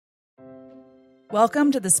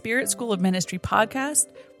Welcome to the Spirit School of Ministry podcast,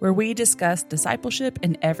 where we discuss discipleship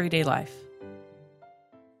in everyday life.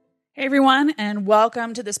 Hey everyone, and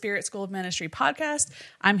welcome to the Spirit School of Ministry podcast.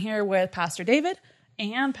 I'm here with Pastor David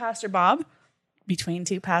and Pastor Bob, between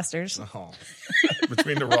two pastors. Oh,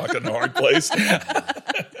 between the rock and the hard place.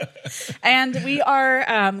 And we are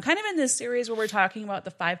kind of in this series where we're talking about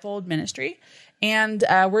the Fivefold Ministry, and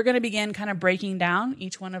we're going to begin kind of breaking down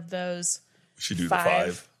each one of those. We should do the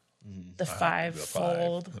five. The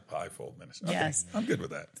Fivefold. The Fivefold Ministry. Okay, yes. I'm good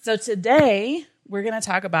with that. So today, we're going to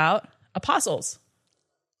talk about apostles.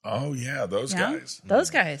 Oh, yeah, those guys.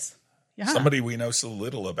 Those guys. Yeah. Somebody we know so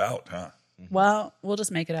little about, huh? Well, we'll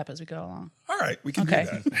just make it up as we go along. All right, we can do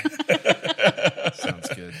that. Sounds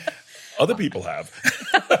good. Other people have.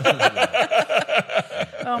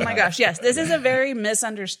 Oh my gosh, yes. This is a very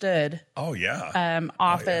misunderstood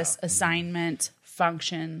office assignment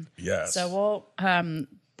function. Yes. So we'll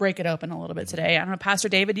break it open a little bit today. I don't know, Pastor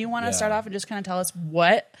David, do you want to start off and just kind of tell us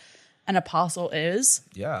what an apostle is?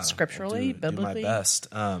 Yeah. Scripturally, biblically? Do my best.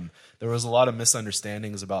 There was a lot of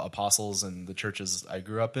misunderstandings about apostles in the churches I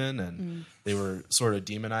grew up in, and they were sort of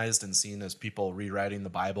demonized and seen as people rewriting the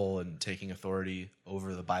Bible and taking authority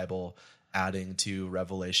over the Bible, adding to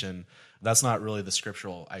revelation. That's not really the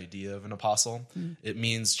scriptural idea of an apostle. It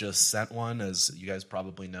means just sent one, as you guys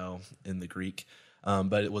probably know in the Greek.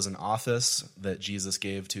 But it was an office that Jesus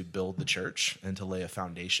gave to build the church and to lay a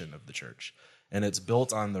foundation of the church. And it's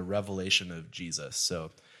built on the revelation of Jesus.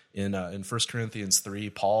 So in 1 Corinthians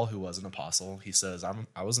 3, Paul, who was an apostle, he says,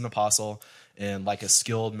 I was an apostle, and like a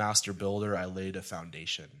skilled master builder, I laid a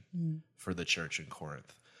foundation for the church in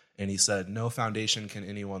Corinth. And he said, no foundation can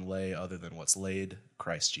anyone lay other than what's laid,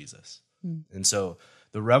 Christ Jesus. And so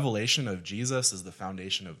the revelation of Jesus is the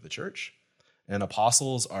foundation of the church. And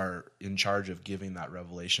apostles are in charge of giving that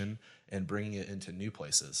revelation and bringing it into new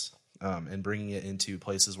places, and bringing it into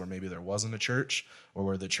places where maybe there wasn't a church or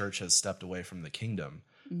where the church has stepped away from the kingdom,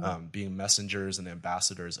 being messengers and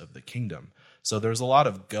ambassadors of the kingdom. So there's a lot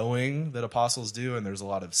of going that apostles do, and there's a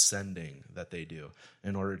lot of sending that they do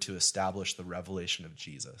in order to establish the revelation of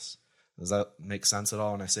Jesus. Does that make sense at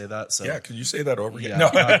all when I say that? So, Yeah, can you say that over again?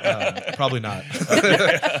 Yeah, no. Probably not.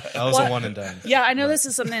 That was a one and done. Yeah, I know this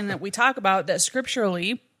is something that we talk about, that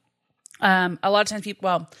scripturally, a lot of times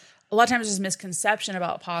there's a misconception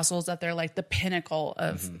about apostles that they're like the pinnacle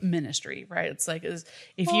of ministry, right? It's like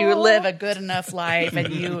if you live a good enough life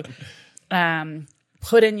and you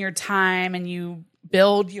put in your time and you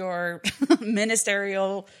build your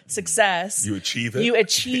ministerial success, You achieve it. You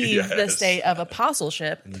achieve Yes. the state of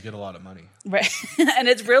apostleship, And you get a lot of money. right? And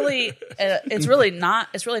it's really not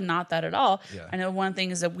that at all. Yeah. I know one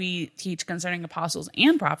thing is that we teach concerning apostles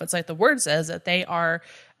and prophets, like the word says, that they are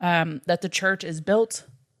that the church is built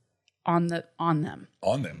on them.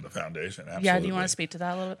 On them, the foundation, absolutely. Yeah, do you want to speak to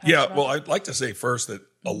that a little bit, Pastor Yeah, Bob? well, I'd like to say first that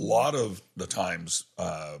a lot of the times,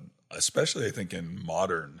 especially I think in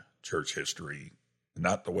modern church history,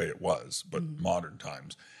 not the way it was, but modern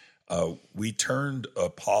times, we turned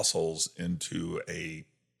apostles into a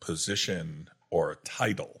position or a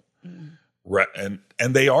title. And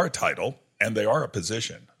they are a title and they are a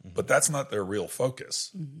position, but that's not their real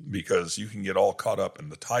focus, because you can get all caught up in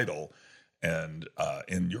the title and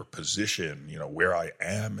in your position, where I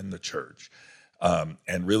am in the church,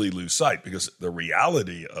 and really lose sight, because the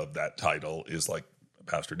reality of that title is, like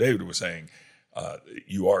Pastor David was saying,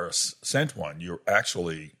 you are a sent one. You're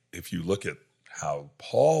actually, if you look at how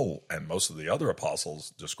Paul and most of the other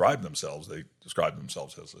apostles describe themselves, they describe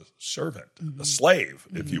themselves as a servant, a slave,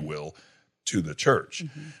 if you will, to the church.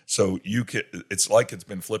 So it's like it's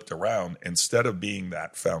been flipped around. Instead of being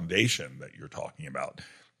that foundation that you're talking about,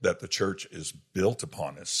 that the church is built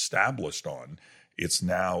upon, established on, it's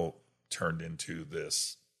now turned into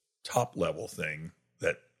this top level thing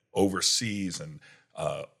that oversees. And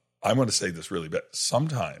I'm going to say this really bad.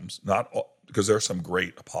 Sometimes, not all, because there are some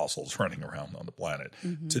great apostles running around on the planet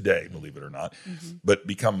today, believe it or not, but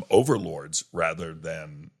become overlords rather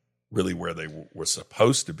than really where they were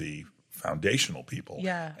supposed to be, foundational people.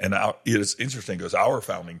 Yeah. And it's interesting because our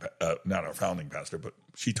not our founding pastor, but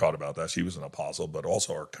she taught about that. She was an apostle, but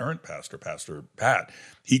also our current pastor, Pastor Pat,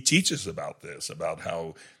 he teaches about this, about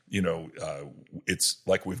how, it's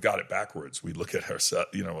like we've got it backwards. We look at ourselves,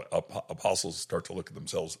 apostles start to look at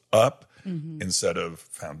themselves up instead of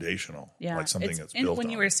foundational, like something that's built on. When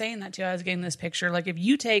you were saying that too, I was getting this picture, like if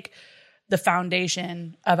you take the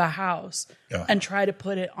foundation of a house and try to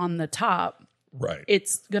put it on the top, right,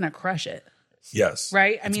 it's going to crush it. Yes.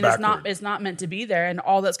 Right? I mean, backward. it's not meant to be there. And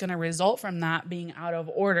all that's going to result from that being out of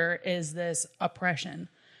order is this oppression,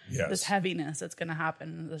 this heaviness that's going to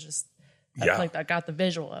happen. It's just Like I got the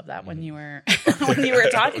visual of that when you were when you were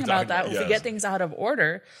talking about that. If we get things out of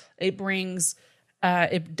order, it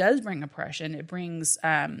does bring oppression. It brings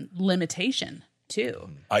limitation too.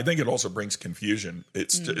 I think it also brings confusion.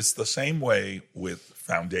 It's the same way with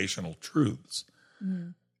foundational truths.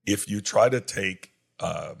 If you try to take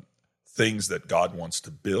things that God wants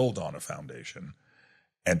to build on a foundation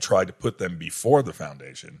and try to put them before the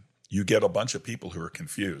foundation, you get a bunch of people who are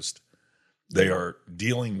confused. They are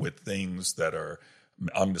dealing with things that are,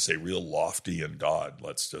 I'm going to say, real lofty in God,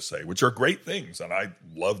 let's just say, which are great things. And I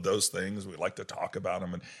love those things. We like to talk about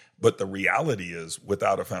them. But the reality is,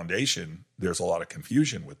 without a foundation, there's a lot of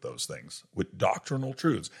confusion with those things, with doctrinal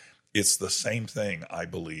truths. It's the same thing, I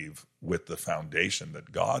believe, with the foundation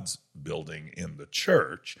that God's building in the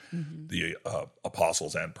church, the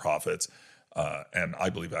apostles and prophets, and I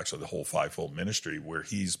believe actually the whole Fivefold Ministry, where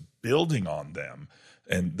he's building on them.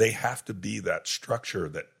 And they have to be that structure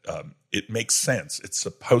that it makes sense. It's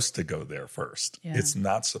supposed to go there first. Yeah. It's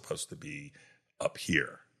not supposed to be up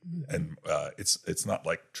here. And it's not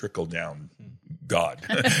like trickle down God,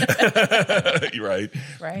 right?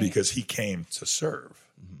 Because he came to serve.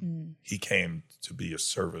 He came to be a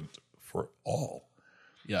servant for all.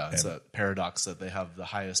 Yeah, it's a paradox that they have the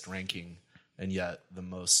highest ranking and yet the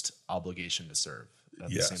most obligation to serve at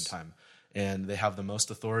the same time. And they have the most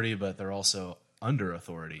authority, but they're also under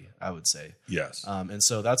authority, I would say. Yes. And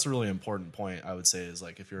so that's a really important point, I would say, is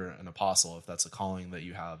like if you're an apostle, if that's a calling that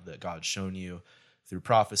you have that God's shown you through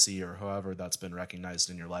prophecy or however that's been recognized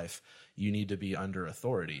in your life, you need to be under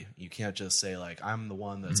authority. You can't just say like, I'm the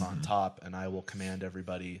one that's on top and I will command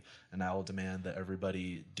everybody and I will demand that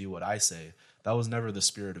everybody do what I say. That was never the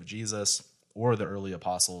spirit of Jesus or the early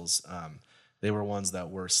apostles. They were ones that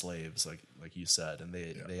were slaves, like you said, and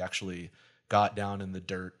they actually got down in the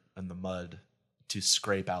dirt and the mud to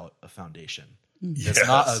scrape out a foundation. Yes. It's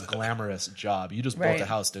not a glamorous job. You just built a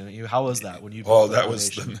house, didn't you? How was that when you built that was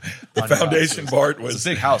the foundation part was it's a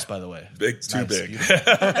big house, by the way. Too big.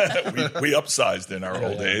 we upsized in our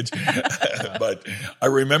old age. But I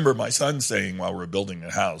remember my son saying while we were building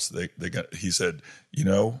a house, he said,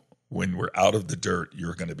 when we're out of the dirt,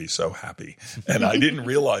 you're going to be so happy. And I didn't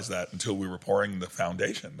realize that until we were pouring the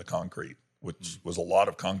foundation, the concrete, which was a lot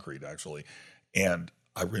of concrete actually. And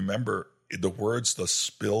I remember the words that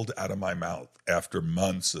spilled out of my mouth after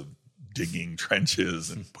months of digging trenches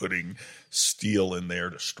and putting steel in there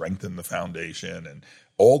to strengthen the foundation and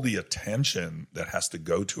all the attention that has to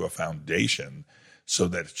go to a foundation so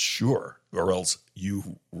that it's sure, or else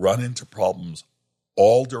you run into problems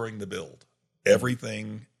all during the build.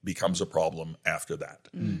 Everything becomes a problem after that.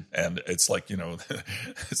 And it's like,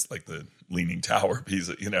 it's like the Leaning Tower piece,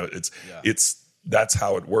 that's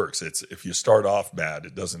how it works. It's if you start off bad,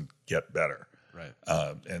 it doesn't get better. Right.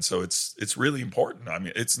 And so it's really important. I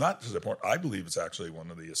mean, it's not just important. I believe it's actually one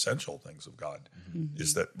of the essential things of God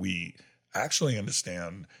is that we actually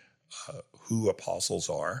understand who apostles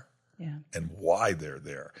are and why they're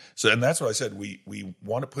there. So, and that's what I said. We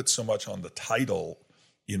want to put so much on the title,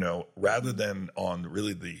 rather than on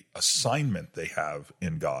really the assignment they have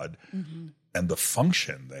in God and the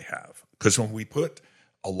function they have. Because when we put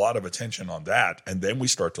a lot of attention on that, and then we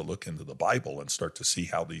start to look into the Bible and start to see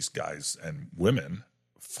how these guys and women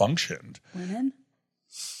functioned. Women?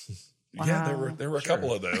 Wow. Yeah, there were a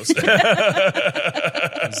couple of those.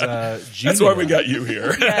 That's why we got you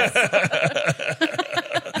here.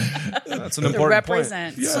 That's an important point.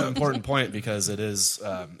 Yeah. It's an important point because it is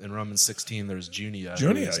in Romans 16. There's Junia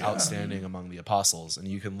who is outstanding among the apostles, and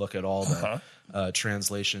you can look at all the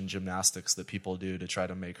translation gymnastics that people do to try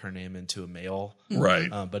to make her name into a male, right?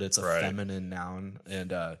 But it's a feminine noun,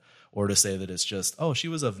 and or to say that it's just she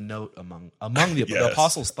was of note among the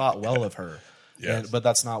apostles thought well of her, but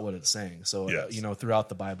that's not what it's saying. So throughout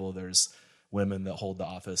the Bible, there's women that hold the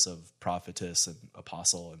office of prophetess and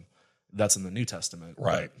apostle, and that's in the New Testament.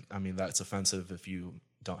 Right. But, I mean, that's offensive if you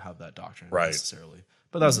don't have that doctrine necessarily.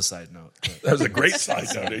 But that was a side note. That was a great side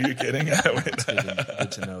note. Are you kidding? It's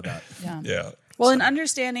good to know that. Yeah. Well, in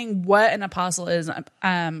understanding what an apostle is,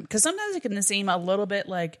 because sometimes it can seem a little bit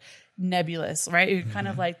like nebulous, right? You're kind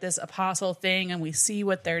of like this apostle thing, and we see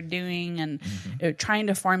what they're doing, and trying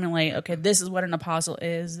to formulate, okay, this is what an apostle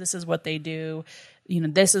is. This is what they do.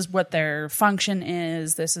 This is what their function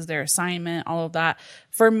is. This is their assignment, all of that.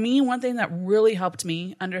 For me, one thing that really helped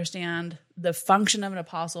me understand the function of an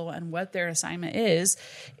apostle and what their assignment is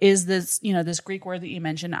this, this Greek word that you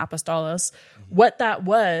mentioned, apostolos, what that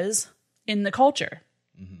was in the culture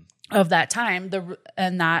of that time,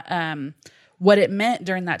 what it meant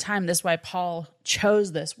during that time. That's why Paul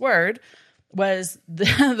chose this word, was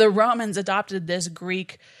the Romans adopted this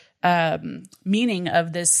Greek meaning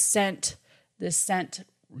of this sent sent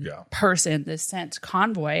person, this sent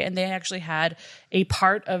convoy, and they actually had a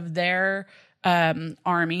part of their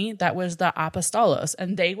army that was the apostolos,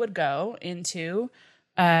 and they would go into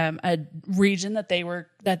a region that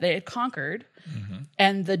they had conquered,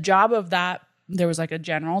 and the job of that, there was like a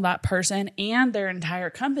general, that person and their entire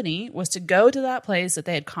company was to go to that place that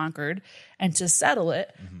they had conquered and to settle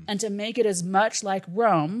it and to make it as much like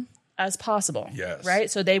Rome as possible. Yes. Right.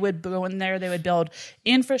 So they would go in there, they would build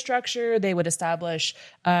infrastructure, they would establish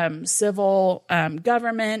civil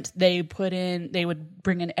government, they would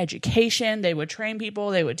bring in education, they would train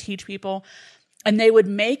people, they would teach people, and they would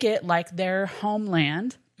make it like their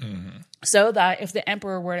homeland so that if the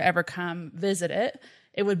emperor were to ever come visit it,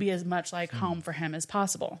 it would be as much like home for him as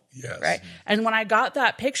possible. Yes. Right. And when I got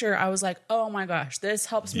that picture, I was like, oh my gosh, this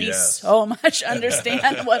helps me so much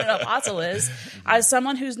understand what an apostle is as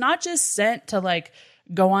someone who's not just sent to like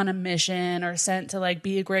go on a mission or sent to like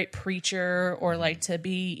be a great preacher or like to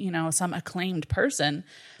be, you know, some acclaimed person,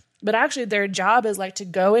 but actually their job is like to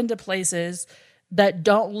go into places that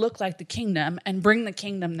don't look like the kingdom and bring the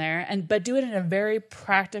kingdom there, but do it in a very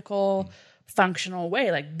practical, functional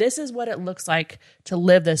way. Like, this is what it looks like to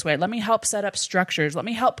live this way. Let me help set up structures. Let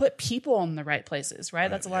me help put people in the right places,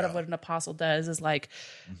 right? That's a lot of what an apostle does, is like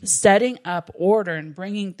setting up order and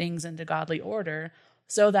bringing things into godly order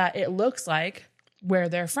so that it looks like where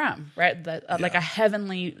they're from, right? Like a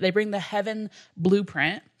heavenly, they bring the heaven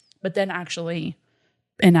blueprint, but then actually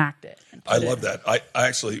enact it. I love that. I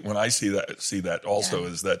actually, when I see that also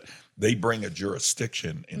is that they bring a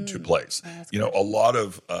jurisdiction into place. You know, a lot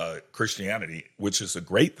of Christianity, which is a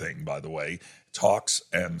great thing, by the way, talks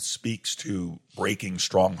and speaks to breaking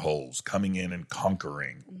strongholds, coming in and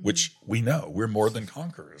conquering, which we know we're more than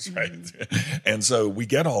conquerors, right? And so we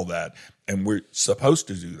get all that, and we're supposed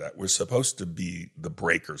to do that. We're supposed to be the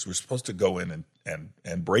breakers. We're supposed to go in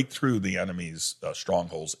and break through the enemy's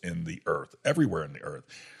strongholds in the earth, everywhere in the earth.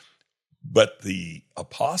 But the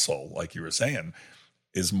apostle, like you were saying,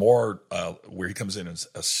 is more where he comes in and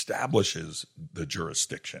establishes the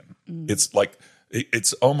jurisdiction. It's like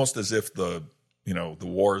it's almost as if the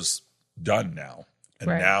war's done now, and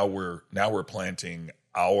now we're planting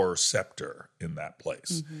our scepter in that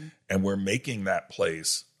place, and we're making that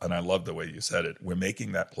place. And I love the way you said it. We're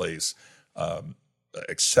making that place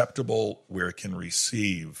acceptable, where it can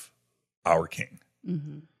receive our King.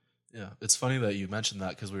 Yeah, it's funny that you mentioned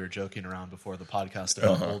that, because we were joking around before the podcast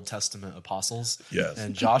about Old Testament apostles. Yes.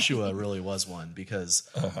 And Joshua really was one, because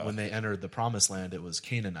when they entered the promised land, it was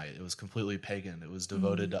Canaanite. It was completely pagan. It was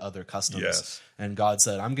devoted to other customs. Yes. And God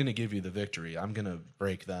said, I'm going to give you the victory. I'm going to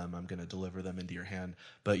break them. I'm going to deliver them into your hand.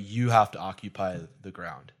 But you have to occupy the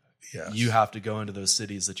ground. Yes. You have to go into those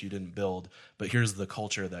cities that you didn't build. But here's the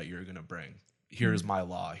culture that you're going to bring. Here's my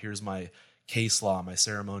law. Here's my case law, my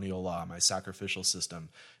ceremonial law, my sacrificial system.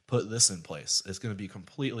 Put this in place. It's going to be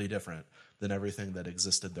completely different than everything that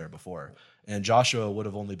existed there before. And Joshua would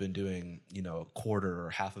have only been doing, a quarter or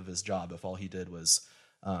half of his job if all he did was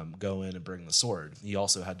go in and bring the sword. He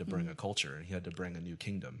also had to bring a culture, and he had to bring a new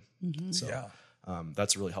kingdom. So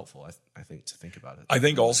that's really helpful, I think, to think about it. I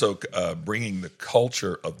think also bringing the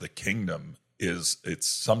culture of the kingdom it's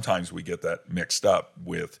sometimes we get that mixed up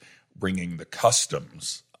with bringing the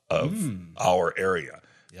customs of our area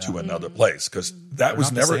to another place, because that was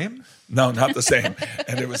never the same? No, not the same.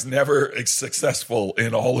 And it was never successful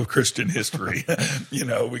in all of Christian history.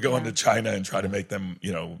 We go into China and try to make them,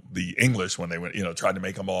 the English, when they went, try to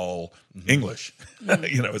make them all English.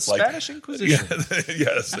 It's like Spanish Inquisition.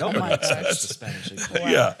 Yes. No one touched the Spanish Inquisition.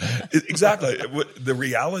 Yeah, exactly. The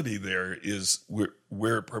reality there is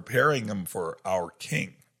we're preparing them for our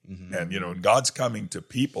King, and God's coming to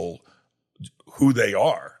people who they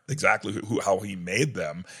are, exactly how he made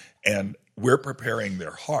them, and we're preparing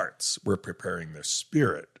their hearts, we're preparing their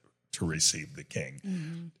spirit to receive the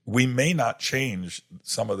King. We may not change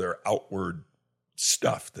some of their outward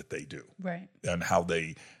stuff that they do, right, and how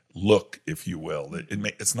they look, if you will.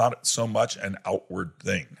 It's not so much an outward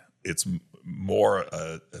thing. It's more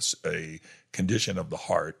a condition of the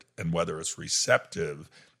heart, and whether it's receptive,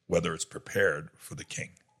 whether it's prepared for the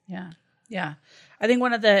King. Yeah. I think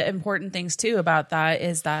one of the important things too about that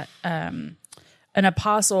is that an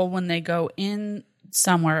apostle, when they go in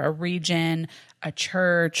somewhere, a region, a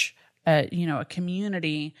church, a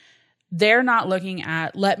community, they're not looking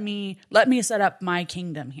at, let me set up my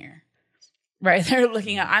kingdom here. Right? They're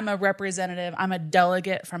looking at, I'm a representative, I'm a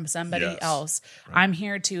delegate from somebody else. Right. I'm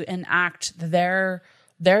here to enact their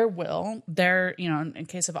will, in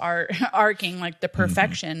case of our King, like the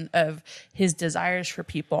perfection of his desires for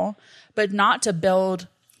people, but not to build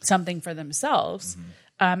something for themselves,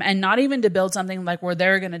 and not even to build something like where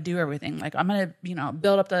they're going to do everything. Like I'm going to,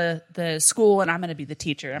 build up the school and I'm going to be the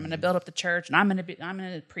teacher. I'm going to build up the church and I'm going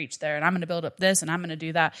to preach there and I'm going to build up this and I'm going to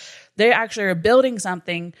do that. They actually are building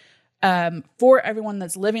something for everyone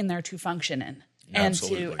that's living there to function in,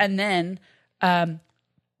 and then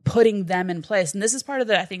putting them in place. And this is part of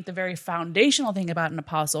I think the very foundational thing about an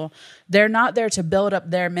apostle. They're not there to build up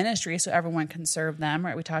their ministry so everyone can serve them,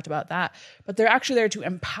 right? We talked about that, but they're actually there to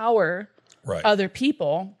empower other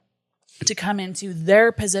people to come into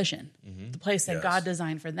their position, the place that God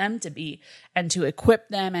designed for them to be, and to equip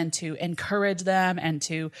them and to encourage them and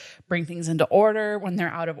to bring things into order when they're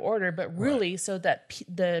out of order, but really so that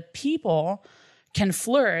the people can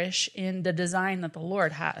flourish in the design that the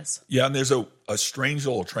Lord has. Yeah, and there's a strange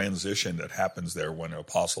little transition that happens there when an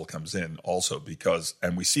apostle comes in also because,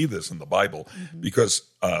 and we see this in the Bible, because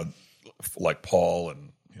like Paul and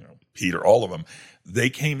Peter, all of them, they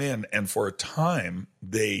came in and for a time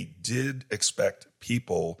they did expect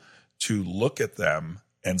people to look at them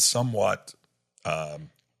and somewhat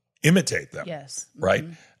imitate them. Yes. Right?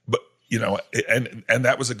 But and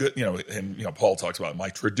that was a good, and Paul talks about my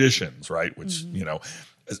traditions, right? Which,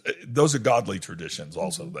 those are godly traditions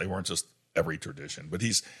also. They weren't just every tradition, but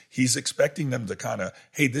he's expecting them to kind of,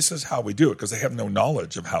 hey, this is how we do it, because they have no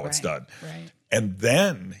knowledge of how it's done. Right. And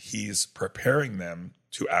then he's preparing them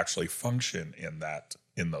to actually function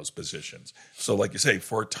in those positions. So like you say,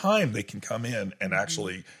 for a time they can come in and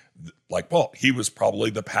actually, like Paul, he was probably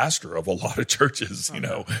the pastor of a lot of churches,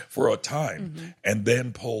 for a time, and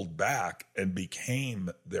then pulled back and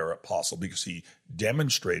became their apostle because he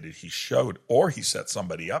demonstrated, he showed, or he set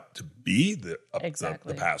somebody up to be the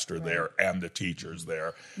pastor there and the teachers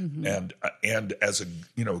there. And as a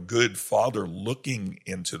good father looking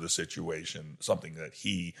into the situation, something that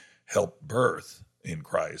he helped birth in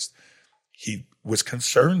Christ, he was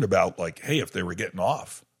concerned about, like, hey, if they were getting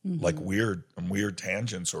off like weird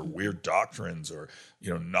tangents or weird doctrines, or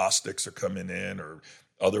Gnostics are coming in, or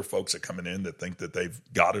other folks are coming in that think that they've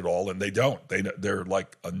got it all and they don't. They're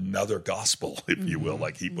like another gospel, if you will,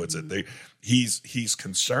 like he puts it. He's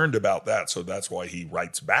concerned about that, so that's why he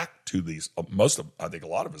writes back to these. I think a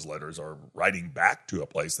lot of his letters are writing back to a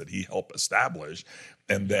place that he helped establish,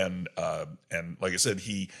 and then and like I said,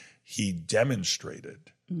 he demonstrated.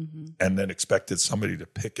 And then expected somebody to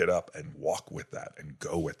pick it up and walk with that and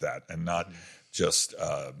go with that, and not just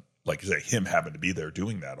like you say, him having to be there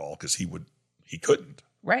doing that all, because he couldn't.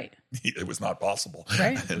 Right. It was not possible.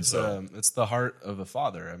 Right. And so it's the heart of a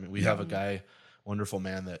father. I mean, we have a guy, wonderful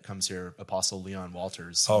man that comes here, Apostle Leon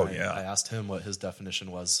Walters. I asked him what his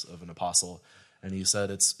definition was of an apostle, and he said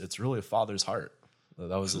it's really a father's heart.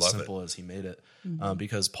 That was as simple as he made it.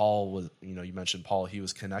 Because Paul was, you mentioned Paul, he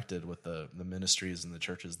was connected with the ministries and the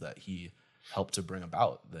churches that he helped to bring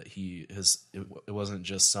about, that it wasn't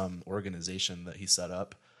just some organization that he set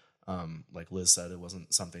up. Like Liz said, it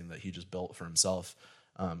wasn't something that he just built for himself.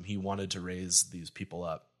 He wanted to raise these people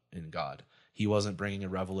up in God. He wasn't bringing a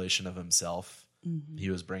revelation of himself. He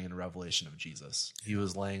was bringing a revelation of Jesus. He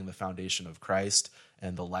was laying the foundation of Christ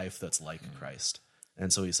and the life that's like Christ.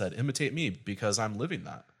 And so he said, imitate me because I'm living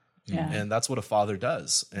that. Yeah. And that's what a father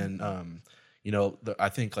does. And, I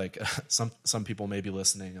think like some people may be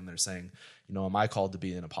listening and they're saying, am I called to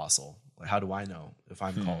be an apostle? Like, how do I know if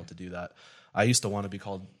I'm called to do that? I used to want to be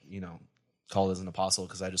called as an apostle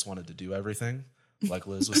because I just wanted to do everything. Like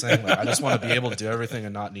Liz was saying, like, I just want to be able to do everything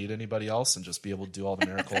and not need anybody else, and just be able to do all the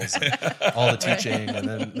miracles and all the teaching, and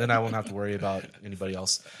then I won't have to worry about anybody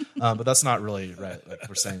else. But that's not really right. Like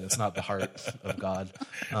we're saying, it's not the heart of God.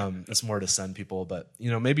 It's more to send people. But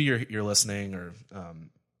maybe you're listening, or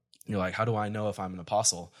you're like, how do I know if I'm an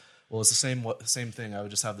apostle? Well, it's the same thing. I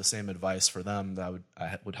would just have the same advice for them that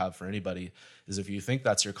I would have for anybody. Is if you think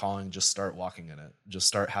that's your calling, just start walking in it. Just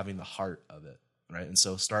start having the heart of it. Right. And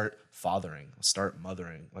so start fathering, start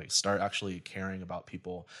mothering, like start actually caring about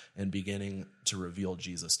people and beginning to reveal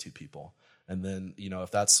Jesus to people. And then,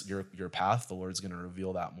 if that's your path, the Lord's going to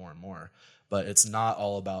reveal that more and more. But it's not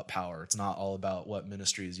all about power. It's not all about what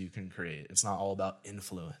ministries you can create. It's not all about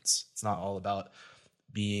influence. It's not all about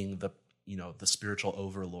being the spiritual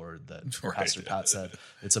overlord that Pastor Pat said.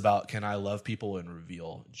 It's about, can I love people and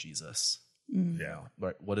reveal Jesus? Yeah.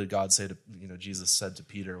 What did God say to, Jesus said to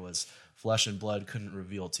Peter was, flesh and blood couldn't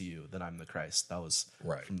reveal to you that I'm the Christ. That was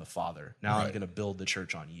from the Father. Now I'm going to build the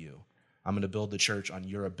church on you. I'm going to build the church on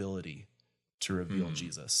your ability to reveal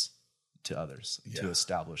Jesus to others, to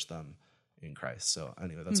establish them in Christ. So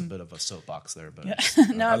anyway, that's a bit of a soapbox there. But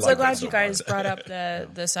no, I'm so glad you guys brought up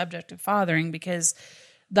the subject of fathering, because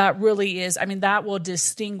that really is, that will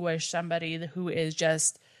distinguish somebody who is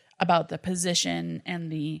just about the position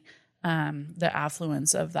and the the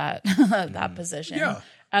affluence of that that position,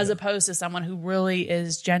 as opposed to someone who really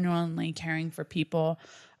is genuinely caring for people.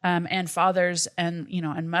 And fathers and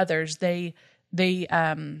and mothers, they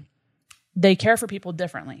care for people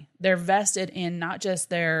differently. They're vested in not just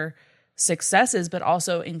their successes, but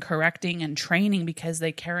also in correcting and training, because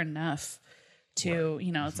they care enough to,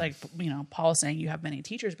 it's like, Paul saying you have many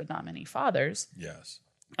teachers, but not many fathers. Yes.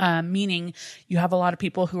 Meaning you have a lot of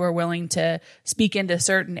people who are willing to speak into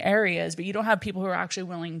certain areas, but you don't have people who are actually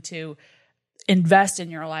willing to invest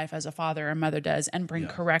in your life as a father or mother does, and bring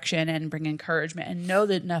correction and bring encouragement and know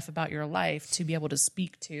enough about your life to be able to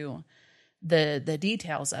speak to the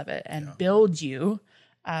details of it and build you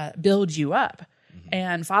up. Mm-hmm.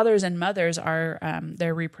 And fathers and mothers are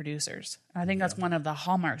they're reproducers. I think that's one of the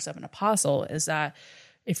hallmarks of an apostle, is that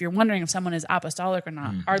if you're wondering if someone is apostolic or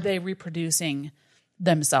not, are they reproducing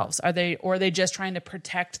themselves? Are they just trying to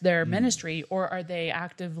protect their ministry, or are they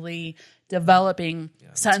actively developing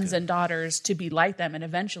sons and daughters to be like them and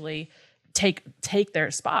eventually take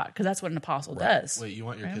their spot? Because that's what an apostle does. Wait, you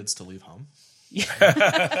want your kids to leave home?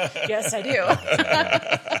 Yes, I do.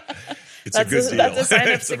 It's a good deal. That's a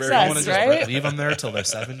sign of success, right? Leave them there till they're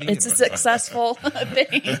 70. It's a successful thing.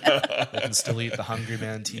 They can still eat the Hungry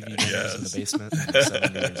Man TV dinners in the basement.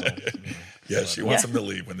 70 years old. Yeah, she wants them to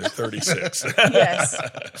leave when they're 36.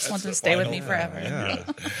 Yes, want them to stay with me forever.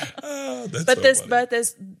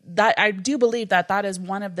 That I do believe that is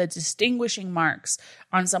one of the distinguishing marks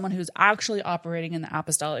on someone who's actually operating in the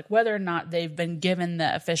apostolic, whether or not they've been given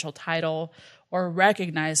the official title or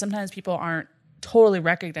recognized. Sometimes people aren't totally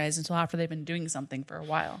recognized until after they've been doing something for a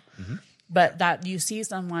while. Mm-hmm. But that you see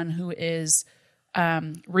someone who is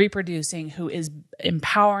reproducing, who is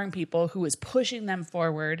empowering people, who is pushing them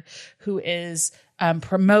forward, who is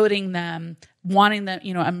promoting them, wanting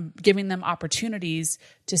them, giving them opportunities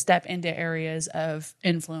to step into areas of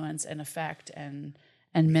influence and effect and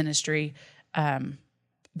ministry.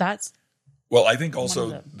 That's I think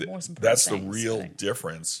also that's the real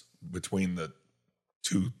difference between the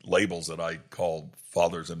two labels that I called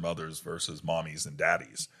fathers and mothers versus mommies and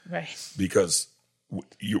daddies. Right. Because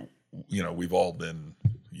you've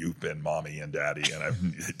been mommy and daddy,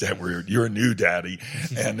 and you're a new daddy,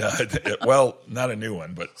 and not a new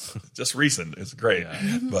one, but just recent. It's great. Yeah.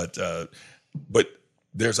 Mm-hmm. But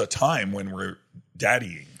there's a time when we're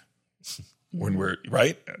daddying, when we're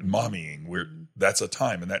mommying. That's a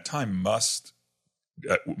time, and that time must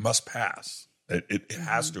pass. It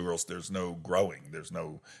has to, or else there's no growing, there's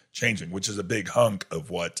no changing, which is a big hunk of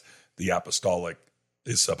what the apostolic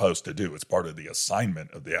is supposed to do. It's part of the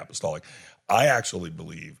assignment of the apostolic. I actually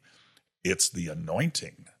believe it's the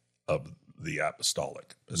anointing of the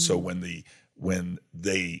apostolic. Mm-hmm. So when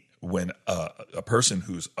a person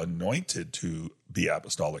who's anointed to be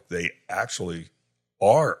apostolic, they actually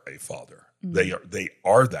are a father. Mm-hmm. They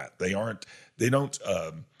are that. They don't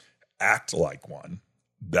act like one.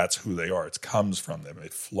 That's who they are. It comes from them.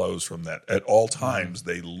 It flows from that. At all times,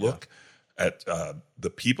 they look at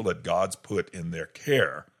the people that God's put in their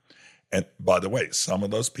care. And by the way, some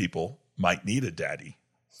of those people might need a daddy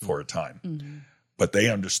for a time, but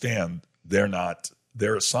they understand their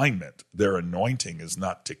assignment, their anointing is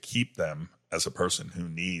not to keep them as a person who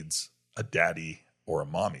needs a daddy or a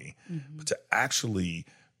mommy, but to actually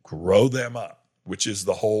grow them up, which is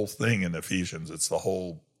the whole thing in Ephesians. It's the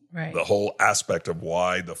whole aspect of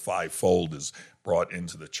why the fivefold is brought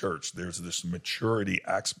into the church. There's this maturity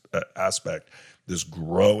aspect, this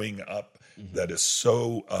growing up that is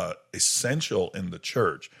so essential in the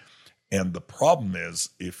church. And the problem is,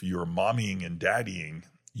 if you're mommying and daddying,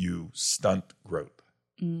 you stunt growth.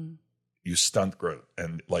 Mm. You stunt growth.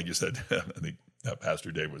 And like you said, I think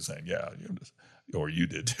Pastor David was saying, or you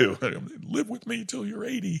did too. Live with me till you're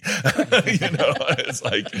 80. It's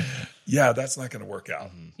like, that's not going to work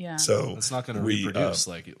out. Yeah. So it's not going to reproduce,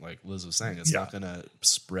 like Liz was saying. It's not going to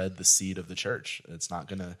spread the seed of the church. It's not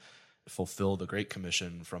going to fulfill the Great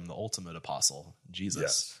Commission from the ultimate apostle,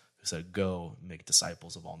 Jesus, who said, "Go make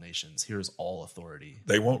disciples of all nations. Here's all authority."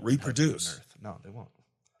 They won't reproduce. No, they won't.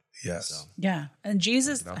 Yes. So, yeah. And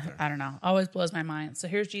Jesus, I don't know, always blows my mind. So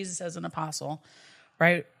here's Jesus as an apostle,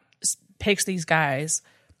 right? Picks these guys,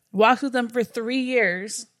 walks with them for 3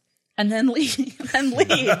 years, and then leaves.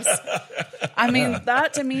 I mean,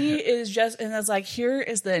 that to me is just, and it's like, here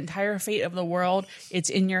is the entire fate of the world.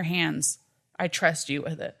 It's in your hands. I trust you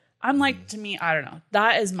with it. I'm like, to me, I don't know.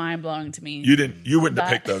 That is mind blowing to me. You wouldn't have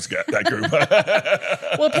picked that group.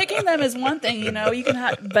 Well, picking them is one thing, you can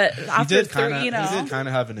have, but after three, he did kind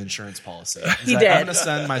of have an insurance policy. He like, did. I'm going to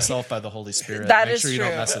send myself by the Holy Spirit. That Make is sure you true.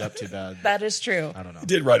 don't mess it up too bad. That is true. I don't know. He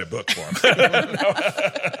did write a book for him.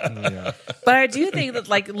 Yeah. But I do think that,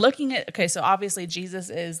 like, looking at, okay, so obviously Jesus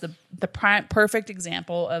is the perfect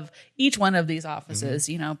example of each one of these offices,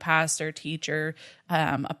 pastor, teacher,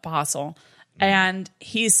 apostle. And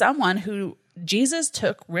he's someone who Jesus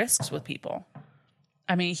took risks with people.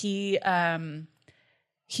 I mean, he allowed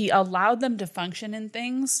them to function in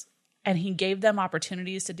things, and he gave them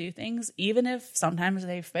opportunities to do things, even if sometimes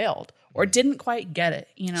they failed or didn't quite get it.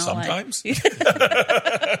 Sometimes.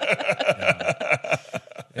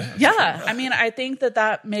 Yeah. I mean, I think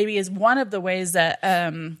that maybe is one of the ways that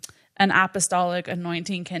an apostolic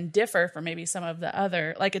anointing can differ from maybe some of the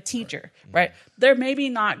other, like a teacher, right? They're maybe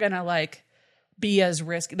not going to be as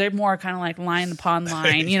risky. They're more kind of like line upon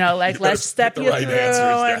line, let's step you through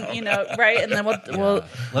and, right. And then we'll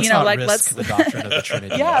let's the doctrine of the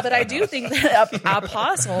Trinity. Yeah. But I do think that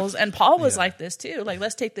apostles, and Paul was like this too. Like,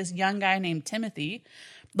 let's take this young guy named Timothy.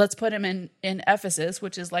 Let's put him in Ephesus,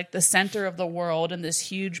 which is like the center of the world in this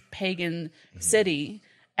huge pagan city.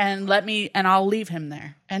 And I'll leave him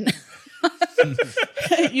there. And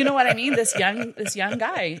you know what I mean? This young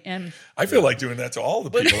guy. And I feel like doing that to all the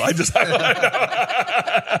people.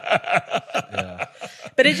 Yeah.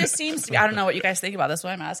 But it just seems to me, I don't know what you guys think about this,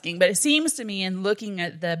 what I'm asking, but it seems to me in looking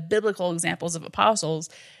at the biblical examples of apostles,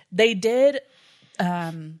 they did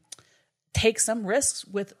take some risks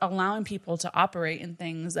with allowing people to operate in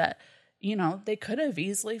things that, they could have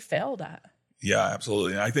easily failed at. Yeah,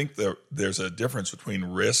 absolutely. And I think there's a difference between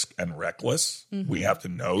risk and reckless. Mm-hmm. We have to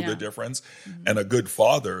know the difference. Mm-hmm. And a good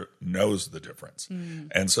father knows the difference. Mm-hmm.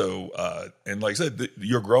 And so, and like I said,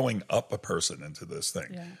 you're growing up a person into this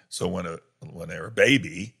thing. Yeah. So when they're a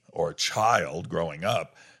baby or a child growing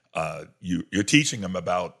up, you're teaching them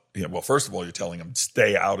about, well, first of all, you're telling them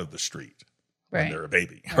stay out of the street when they're a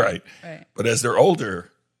baby, right? But as they're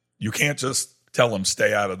older, you can't just tell them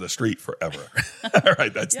stay out of the street forever.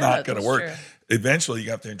 Right? That's not going to work. True. Eventually,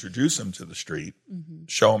 you have to introduce them to the street,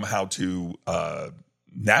 show them how to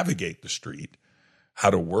navigate the street, how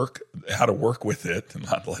to work with it, and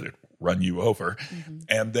not let it run you over. Mm-hmm.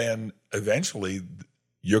 And then eventually,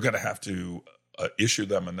 you're going to have to issue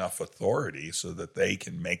them enough authority so that they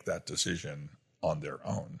can make that decision on their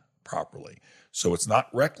own properly. So it's not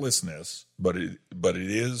recklessness, but it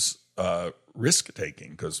is risk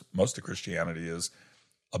taking, because most of Christianity is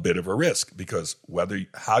a bit of a risk, because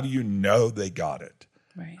how do you know they got it?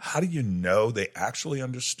 Right. How do you know they actually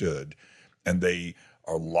understood and they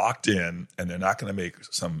are locked in and they're not going to make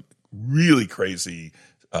some really crazy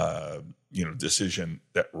decision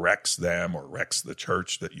that wrecks them or wrecks the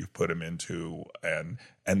church that you've put them into, and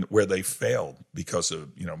where they failed because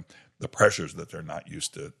of the pressures that they're not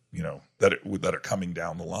used to, that are coming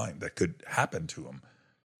down the line that could happen to them.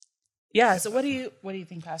 Yeah. So what do you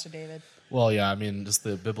think, Pastor David? Well, yeah, I mean, just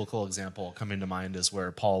the biblical example coming to mind is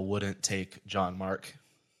where Paul wouldn't take John Mark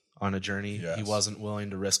on a journey. Yes. He wasn't willing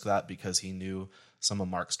to risk that because he knew some of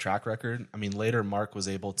Mark's track record. I mean, later Mark was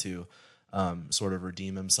able to sort of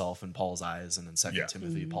redeem himself in Paul's eyes. And in 2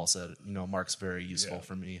 Timothy, Paul said, Mark's very useful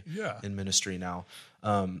for me in ministry now.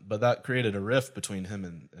 But that created a rift between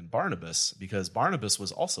him and Barnabas, because Barnabas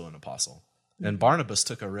was also an apostle. And Barnabas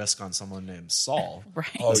took a risk on someone named Saul. Right.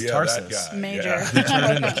 Oh, yeah, Tarsus, that guy. Major. Yeah. Who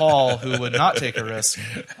turned into Paul, who would not take a risk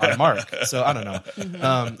on Mark. So I don't know.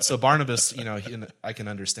 Mm-hmm. So Barnabas, I can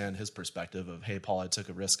understand his perspective of, hey, Paul, I took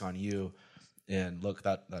a risk on you, and look,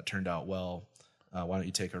 that turned out well. Why don't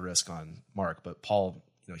you take a risk on Mark? But Paul,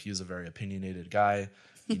 he was a very opinionated guy.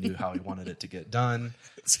 He knew how he wanted it to get done.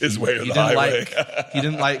 It's his way or the highway. He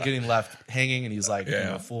didn't like getting left hanging, and he's like,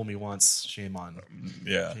 fool me once, shame on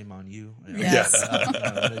you. Yes.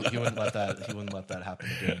 He wouldn't let that happen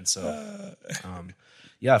again. So,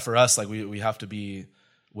 for us, like we have to be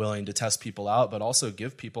willing to test people out, but also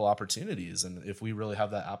give people opportunities. And if we really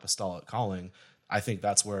have that apostolic calling, I think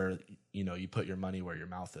that's where you put your money where your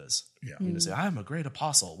mouth is. Yeah. You say, I'm a great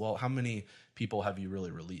apostle. Well, how many people have you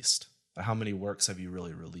really released? How many works have you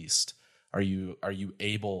really released? Are you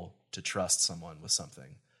able to trust someone with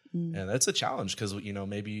something? And that's a challenge, because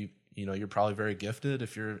maybe you're probably very gifted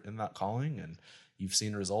if you're in that calling and you've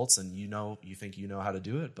seen results and you think you know how to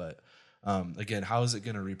do it, but again, how is it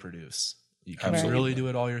going to reproduce? Can you really do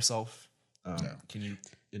it all yourself? Can you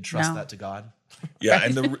entrust that to God? Yeah,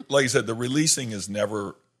 and like I said, the releasing is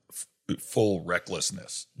never full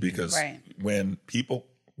recklessness, because when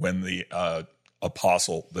the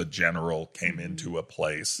apostle, the general, came into a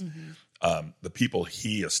place, the people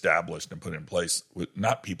he established and put in place,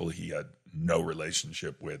 not people he had no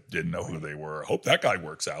relationship with, didn't know who they were. Hope that guy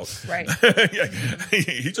works out. Right.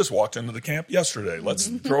 He just walked into the camp yesterday. Let's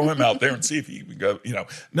throw him out there and see if he can go.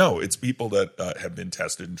 No, it's people that have been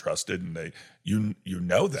tested and trusted, and you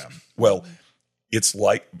know them. Well, it's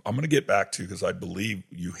like, I'm going to get back to, because I believe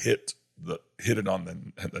you hit it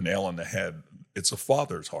on the nail on the head. It's a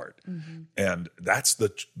father's heart, and that's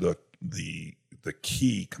the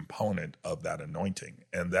key component of that anointing,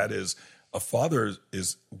 and that is, a father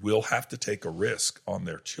will have to take a risk on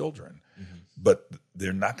their children, but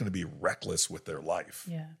they're not going to be reckless with their life.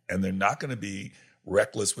 Yeah. And they're not going to be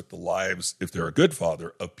reckless with the lives, if they're a good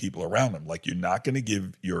father, of people around them. Like, you're not going to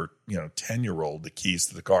give your 10-year-old the keys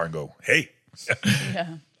to the car and go, hey,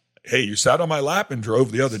 hey, you sat on my lap and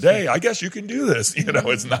drove the other day. I guess you can do this.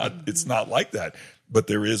 It's not like that. But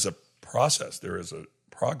there is a process. There is a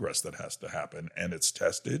progress that has to happen, and it's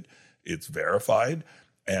tested, it's verified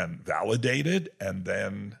and validated, and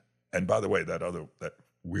by the way, that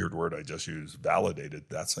weird word I just used, validated,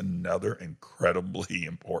 that's another incredibly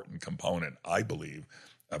important component, I believe,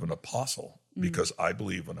 of an apostle, because I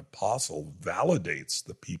believe an apostle validates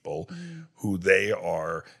the people who they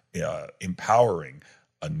are empowering,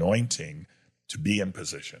 anointing to be in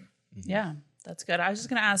position. Yeah, that's good. I was just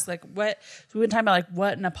going to ask, we've been talking about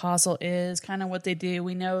what an apostle is, kind of what they do.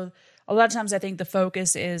 We know a lot of times I think the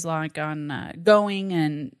focus is on going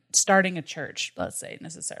and starting a church, let's say,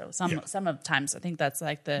 necessarily. Some of times I think that's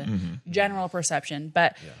the general perception.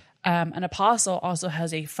 But an apostle also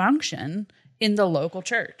has a function in the local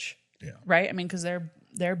church, right? I mean, because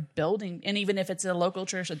they're building, and even if it's a local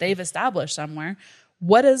church that they've established somewhere,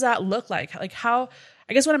 what does that look like? Like, how,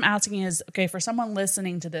 I guess what I'm asking is, okay, for someone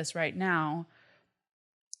listening to this right now,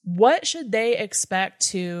 what should they expect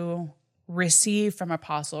to receive from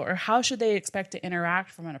apostle, or how should they expect to interact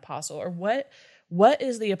from an apostle, or what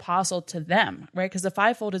is the apostle to them, right? Because the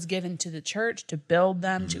fivefold is given to the church to build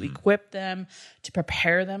them, to equip them, to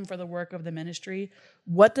prepare them for the work of the ministry.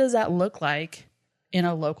 What does that look like in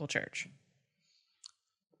a local church?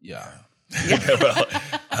 Yeah.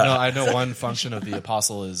 No, I know one function of the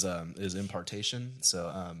apostle is impartation.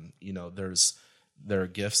 So, there are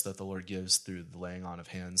gifts that the Lord gives through the laying on of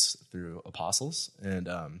hands through apostles. And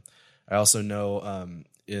I also know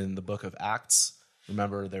in the book of Acts,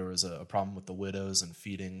 remember there was a problem with the widows and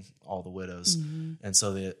feeding all the widows. And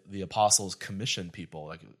so the apostles commissioned people,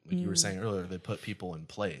 like you were saying earlier, they put people in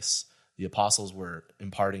place. The apostles were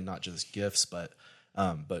imparting not just gifts, but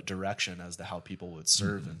direction as to how people would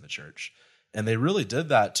serve in the church. And they really did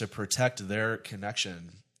that to protect their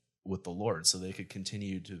connection with the Lord, so they could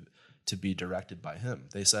continue to be directed by him.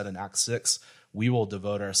 They said in Acts 6, we will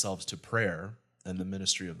devote ourselves to prayer and the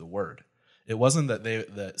ministry of the word. It wasn't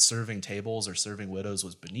that serving tables or serving widows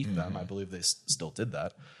was beneath them. I believe they still did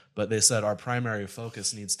that. But they said our primary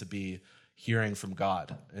focus needs to be hearing from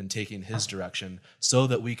God and taking his direction so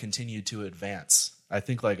that we continue to advance. I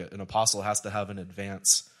think an apostle has to have an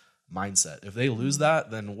advance mindset. If they lose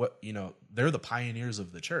that, then they're the pioneers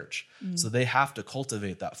of the church. So they have to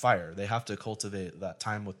cultivate that fire. They have to cultivate that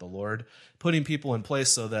time with the Lord, putting people in place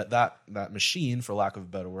so that machine, for lack of a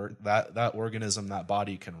better word, that organism, that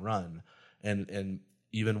body can run, and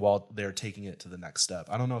even while they're taking it to the next step.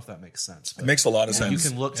 I don't know if that makes sense. It makes a lot of sense. You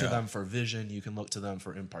can look to them for vision. You can look to them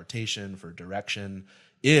for impartation, for direction,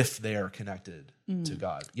 if they are connected to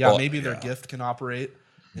God. Maybe their gift can operate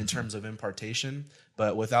in terms of impartation,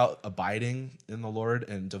 but without abiding in the Lord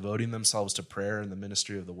and devoting themselves to prayer and the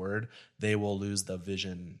ministry of the word, they will lose the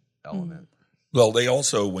vision element. Well, they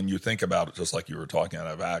also, when you think about it, just like you were talking out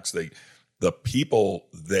of Acts, the people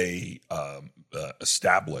they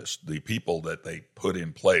established, the people that they put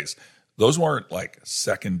in place, those weren't like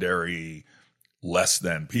secondary, less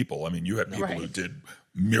than people. I mean, you had people who did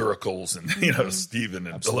miracles, and Stephen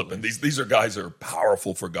and Philip, and these are guys that are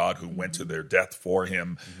powerful for God, who went to their death for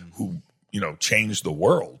him, who changed the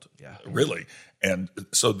world, really. And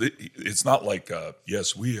so it's not like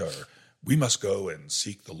yes, we must go and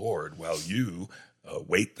seek the Lord while you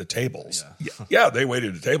wait the tables. They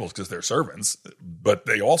waited the tables because they're servants, but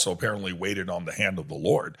they also apparently waited on the hand of the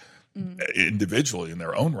Lord individually in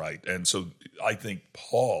their own right. And so I think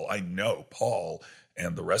Paul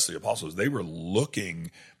and the rest of the apostles, they were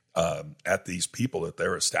looking at these people that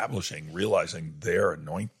they're establishing, realizing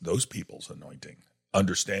those people's anointing,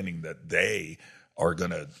 understanding that they are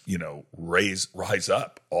going to, rise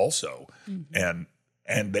up also. And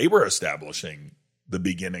they were establishing the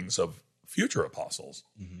beginnings of future apostles.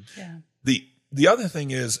 The other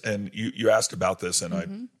thing is, and you asked about this,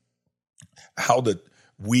 and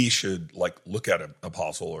we should like look at an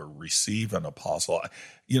apostle or receive an apostle.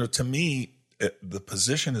 To me, the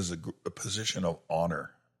position is a position of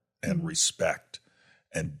honor and respect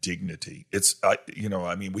and dignity. It's,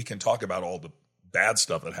 we can talk about all the bad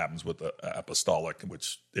stuff that happens with the apostolic,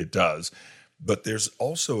 which it does, but there's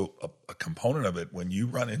also a component of it when you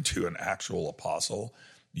run into an actual apostle.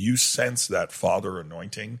 You sense that Father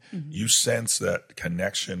anointing. You sense that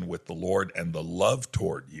connection with the Lord and the love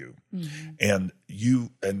toward you. And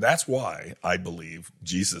that's why I believe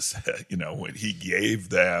Jesus said, when he gave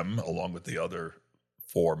them, along with the other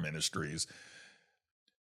 4 ministries,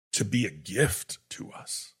 to be a gift to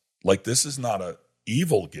us. Like, this is not an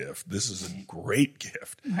evil gift. This is a great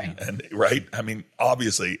gift. Right. And I mean,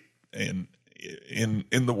 obviously in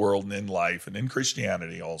the world and in life and in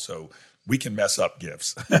Christianity also, we can mess up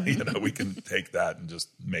gifts. We can take that and just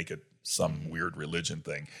make it some weird religion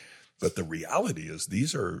thing. But the reality is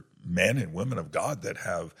these are men and women of God that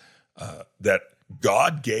have, that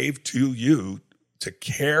God gave to you to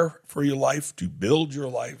care for your life, to build your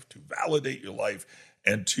life, to validate your life,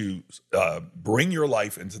 and to bring your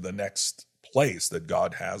life into the next place that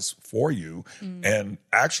God has for you and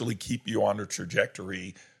actually keep you on a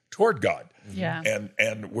trajectory toward God. Yeah.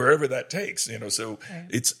 And wherever that takes, so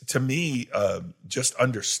it's, to me, just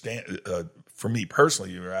understand, for me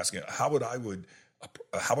personally, you were asking, how do I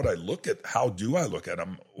look at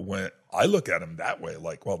them when I look at them that way?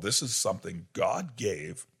 Like, well, this is something God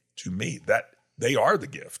gave to me, that they are the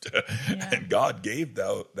gift. And God gave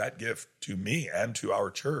that gift to me and to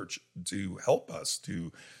our church to help us,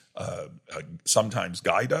 to sometimes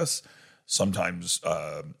guide us, sometimes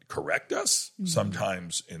correct us,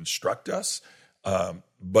 sometimes instruct us,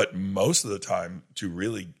 but most of the time to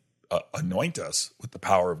really anoint us with the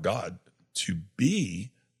power of God to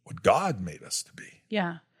be what God made us to be.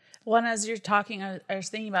 Yeah. Well, and as you're talking, I was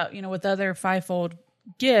thinking about, with other fivefold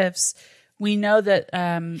gifts, we know that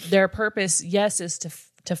their purpose, yes, is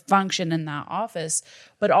to function in that office,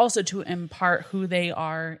 but also to impart who they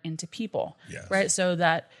are into people, right? So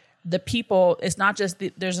that the people, it's not just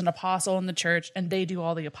there's an apostle in the church and they do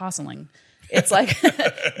all the apostling. It's like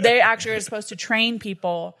they actually are supposed to train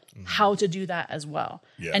people how to do that as well,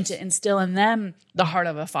 and to instill in them the heart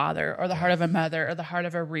of a father or the heart of a mother or the heart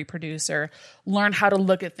of a reproducer, learn how to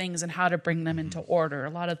look at things and how to bring them into order. A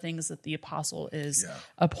lot of things that the apostle is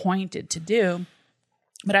appointed to do.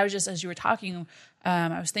 But I was just, as you were talking,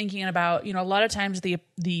 I was thinking about, a lot of times the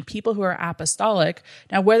people who are apostolic,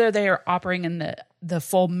 now whether they are operating in the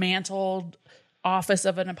full mantled office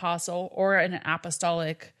of an apostle or an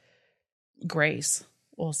apostolic grace,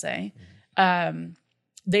 we'll say,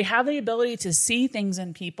 they have the ability to see things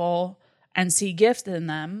in people and see gifts in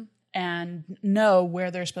them and know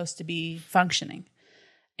where they're supposed to be functioning.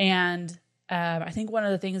 And I think one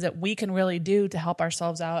of the things that we can really do to help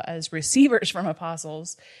ourselves out as receivers from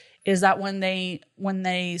apostles is that when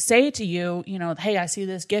they say to you, hey, I see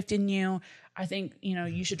this gift in you. I think,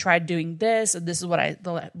 you should try doing this. And this is what I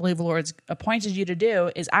believe the Lord's appointed you to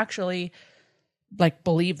do, is actually like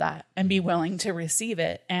believe that and be willing to receive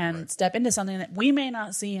it and step into something that we may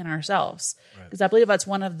not see in ourselves. Because I believe that's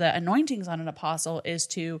one of the anointings on an apostle, is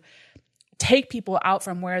to take people out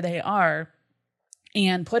from where they are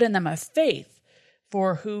and put in them a faith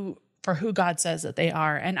for who God says that they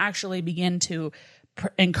are, and actually begin to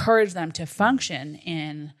encourage them to function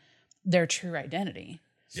in their true identity.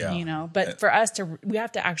 Yeah. But for us we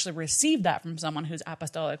have to actually receive that from someone who's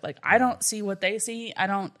apostolic. Like, I don't see what they see.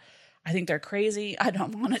 I think they're crazy. I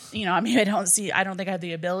don't want to, I don't think I have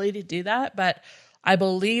the ability to do that, but I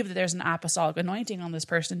believe that there's an apostolic anointing on this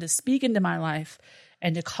person to speak into my life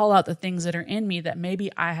and to call out the things that are in me that maybe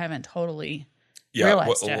I haven't totally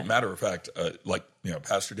realized yet. Matter of fact,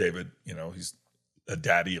 Pastor David, he's a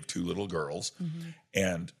daddy of 2 little girls.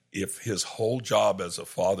 And if his whole job as a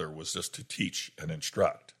father was just to teach and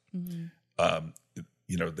instruct,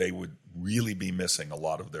 they would really be missing a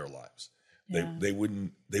lot of their lives. Yeah. They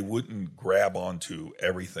wouldn't grab onto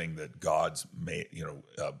everything that God's made,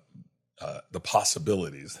 the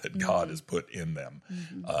possibilities that God has put in them.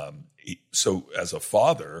 So as a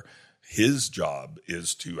father, his job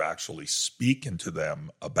is to actually speak into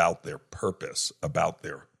them about their purpose, about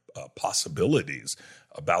their possibilities,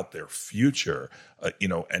 about their future,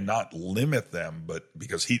 and not limit them, but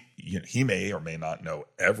because he may or may not know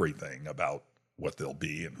everything about what they'll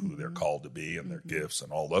be and who they're called to be and their gifts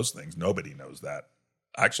and all those things. Nobody knows that.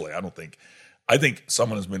 Actually, I think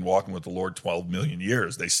someone has been walking with the Lord 12 million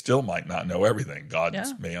years. They still might not know everything. God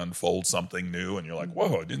may unfold something new and you're like,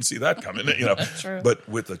 whoa, I didn't see that coming. True. But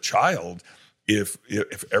with a child, if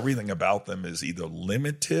everything about them is either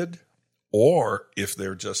limited or if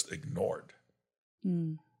they're just ignored,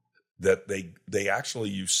 that they actually,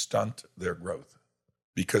 you stunt their growth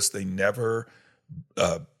because they never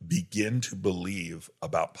begin to believe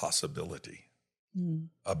about possibility,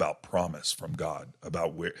 about promise from God,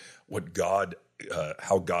 about what God,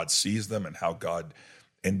 how God sees them and how God.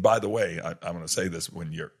 And by the way, I'm going to say this: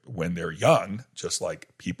 when they're young, just like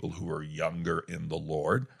people who are younger in the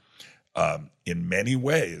Lord, in many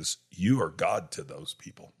ways, you are God to those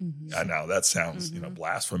people. And now that sounds,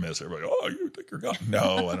 blasphemous. Everybody, oh, you think you're God?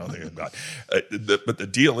 No, I don't think I'm God. But the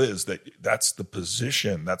deal is that's the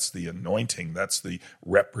position, that's the anointing, that's the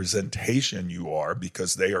representation you are,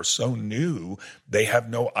 because they are so new, they have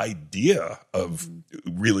no idea of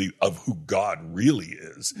who God really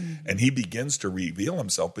is. And he begins to reveal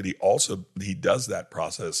himself, but he does that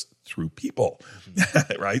process through people,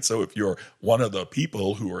 right? So if you're one of the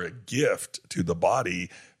people who are a gift to the body,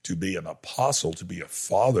 to be an apostle, to be a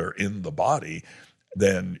father in the body,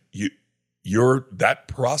 then you're that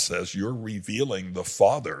process, you're revealing the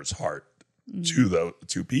Father's heart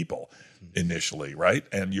to people initially, right?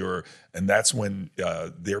 And that's when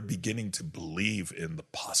they're beginning to believe in the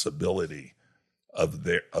possibility of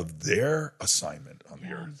their assignment on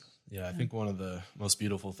the earth. Yeah, I think one of the most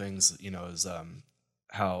beautiful things, is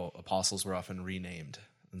how apostles were often renamed.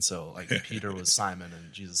 And so, like, Peter was Simon,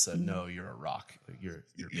 and Jesus said, "No, you're a rock. You're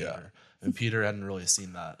Peter." Yeah. And Peter hadn't really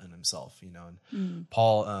seen that in himself, And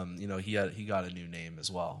Paul, he got a new name as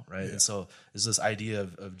well, right? Yeah. And so, there's this idea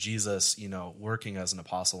of Jesus, working as an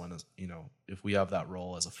apostle, and if we have that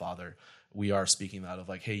role as a father, we are speaking that of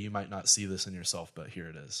like, hey, you might not see this in yourself, but here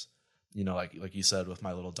it is. Like you said with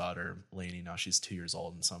my little daughter Lainey, now she's 2 years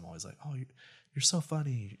old, and so I'm always like, oh, you're so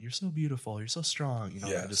funny, you're so beautiful, you're so strong.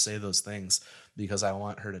 Yes. I just say those things because I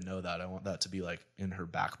want her to know that. I want that to be like in her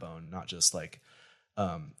backbone, not just like,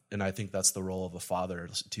 and I think that's the role of a father,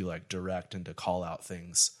 to like direct and to call out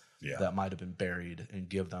things that might have been buried and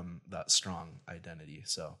give them that strong identity.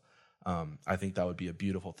 So I think that would be a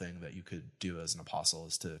beautiful thing that you could do as an apostle,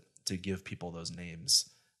 is to give people those names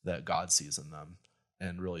that God sees in them,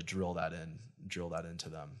 and really drill that into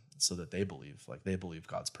them so that they believe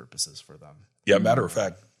God's purposes for them. Yeah, matter of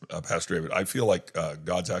fact, Pastor David, I feel like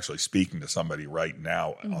God's actually speaking to somebody right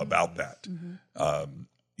now about that,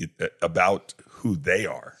 about who they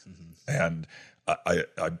are. And I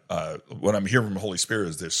what I'm hearing from the Holy Spirit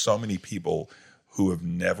is there's so many people who have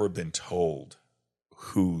never been told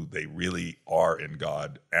who they really are in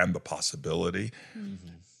God and the possibility.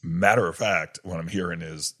 Matter of fact, what I'm hearing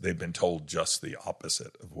is they've been told just the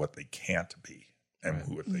opposite of what they can't be and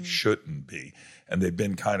what they shouldn't be. And they've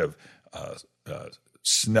been kind of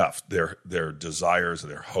snuffed. Their desires,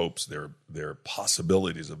 their hopes, their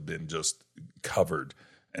possibilities have been just covered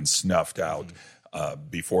and snuffed out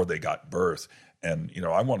before they got birth. And,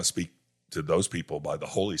 I want to speak to those people by the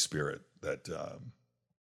Holy Spirit that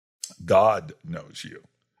God knows you.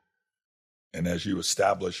 And as you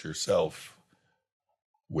establish yourself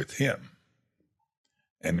with him,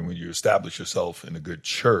 and when you establish yourself in a good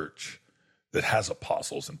church that has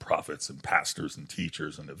apostles and prophets and pastors and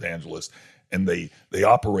teachers and evangelists, and they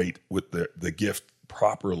operate with the gift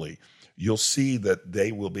properly, you'll see that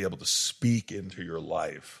they will be able to speak into your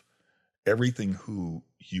life everything who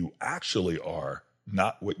you actually are,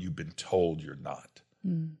 not what you've been told you're not.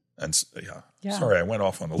 And sorry, I went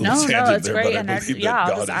off on a little tangent no, it's there, great. but And I believe I'll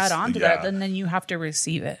that just God add on to that. And then you have to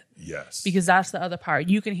receive it. Yes. Because that's the other part.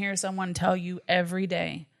 You can hear someone tell you every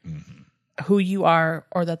day who you are,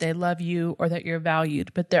 or that they love you, or that you're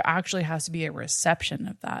valued, but there actually has to be a reception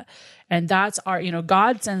of that. And that's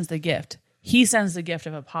God sends the gift. He sends the gift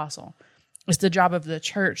of apostle. It's the job of the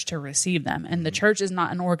church to receive them. And the church is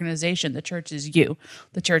not an organization. The church is you.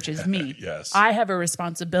 The church is me. Yes. I have a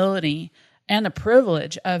responsibility and the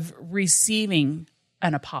privilege of receiving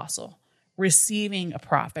an apostle, receiving a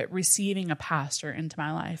prophet, receiving a pastor into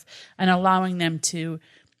my life, and allowing them to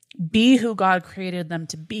be who God created them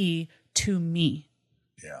to be to me.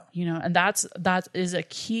 Yeah. And that is a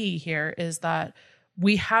key here, is that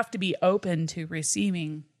we have to be open to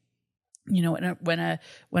receiving. When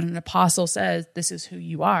an apostle says, "This is who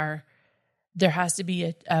you are," there has to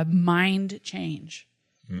be a mind change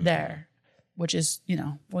there, which is,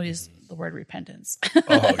 what is the word repentance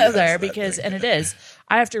there? Because, and it is,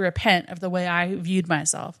 I have to repent of the way I viewed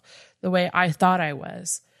myself, the way I thought I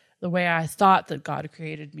was, the way I thought that God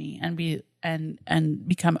created me, and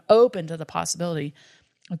become open to the possibility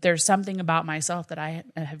that there's something about myself that I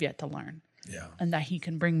have yet to learn. Yeah. And that he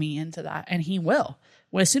can bring me into that. And he will.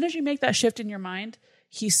 Well, as soon as you make that shift in your mind,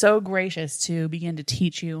 he's so gracious to begin to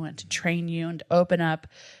teach you and to train you and to open up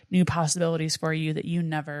new possibilities for you that you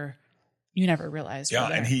never realized. Yeah.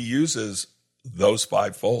 And he uses those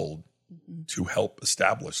fivefold to help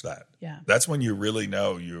establish that. Yeah. That's when you really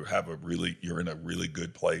know you're in a really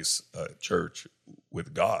good place, church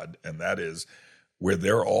with God. And that is where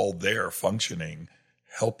they're all there functioning,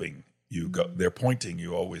 helping you go. They're pointing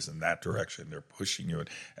you always in that direction. They're pushing you.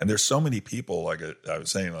 And there's so many people, like I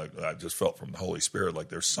was saying, like I just felt from the Holy Spirit, like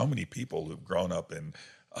there's so many people who've grown up in,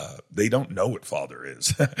 they don't know what Father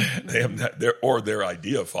is. They have their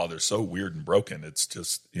idea of Father is so weird and broken. It's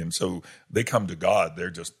just, and so they come to God.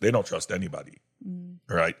 They don't trust anybody.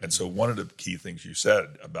 Right. And so one of the key things you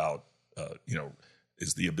said about,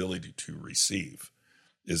 is the ability to receive.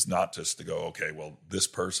 Is not just to go, okay, well, this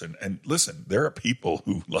person, and listen, there are people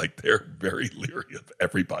who they're very leery of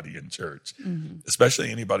everybody in church,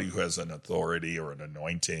 especially anybody who has an authority or an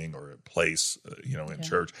anointing or a place, in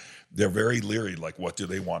church. They're very leery. Like, what do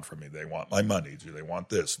they want from me? They want my money. Do they want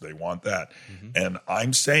this? Do they want that? And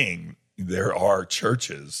I'm saying there are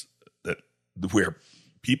churches where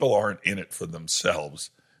people aren't in it for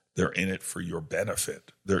themselves. They're in it for your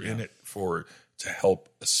benefit. They're in it to help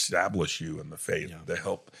establish you in the faith, to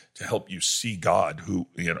help you see God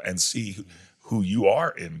and see who you are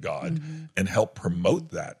in God and help promote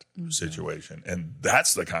that situation. And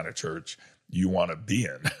that's the kind of church you want to be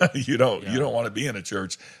in. You don't want to be in a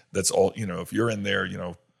church that's all, if you're in there,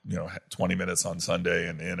 20 minutes on Sunday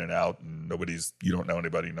and in and out and you don't know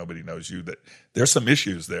anybody, nobody knows you, that there's some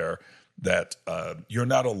issues there that you're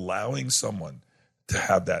not allowing someone to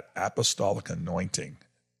have that apostolic anointing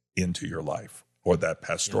into your life. Or that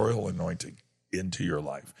pastoral anointing into your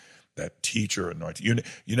life, that teacher anointing.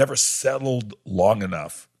 You never settled long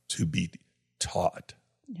enough to be taught,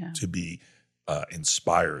 to be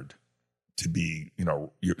inspired, to be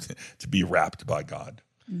to be wrapped by God.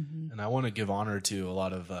 And I want to give honor to a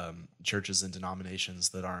lot of churches and denominations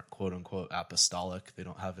that aren't quote unquote apostolic. They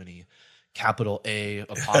don't have any capital A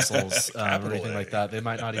apostles or anything like that. They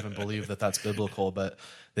might not even believe that that's biblical, but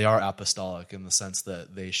they are apostolic in the sense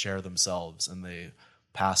that they share themselves and they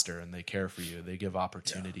pastor and they care for you. They give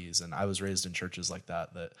opportunities. And I was raised in churches like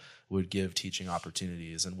that would give teaching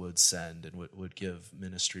opportunities and would send and would give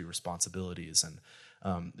ministry responsibilities.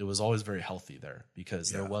 And it was always very healthy there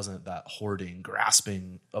because there wasn't that hoarding,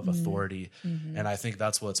 grasping of authority. And I think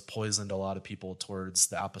that's what's poisoned a lot of people towards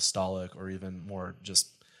the apostolic or even more just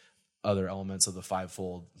other elements of the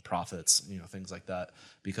fivefold prophets, things like that,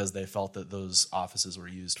 because they felt that those offices were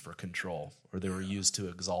used for control or they were used to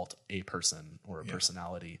exalt a person or a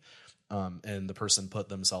personality. And the person put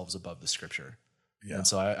themselves above the scripture. Yeah. And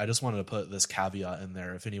so I just wanted to put this caveat in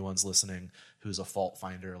there. If anyone's listening who's a fault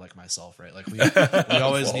finder like myself, right? Like we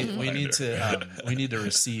always need to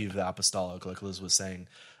receive the apostolic, like Liz was saying,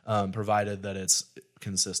 provided that it's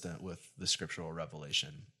consistent with the scriptural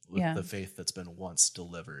revelation, with the faith that's been once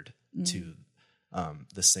delivered to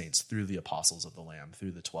the saints through the apostles of the Lamb,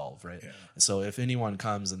 through the 12, right? Yeah. And so if anyone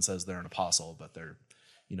comes and says they're an apostle, but their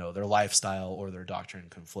lifestyle or their doctrine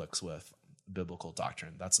conflicts with biblical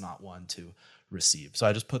doctrine, that's not one to receive. So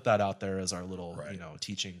I just put that out there as our little,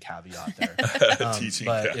 teaching caveat there.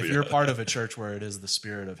 If you're part of a church where it is the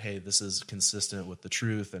spirit of, hey, this is consistent with the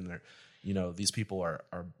truth and they're, these people are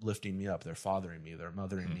lifting me up, they're fathering me, they're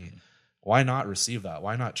mothering me, why not receive that?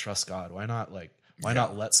 Why not trust God? Why not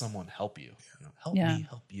not let someone help you? Help me,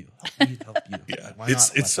 help you, help me, help you. Yeah.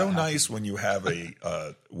 It's so nice when you have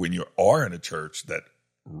when you are in a church that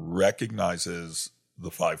recognizes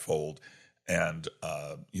the fivefold and,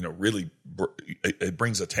 really it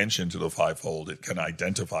brings attention to the fivefold. It can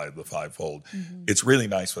identify the fivefold. It's really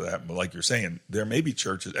nice for that. But like you're saying, there may be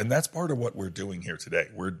churches, and that's part of what we're doing here today.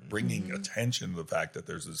 We're bringing attention to the fact that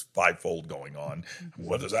there's this fivefold going on.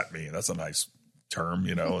 What does that mean? That's a nice term,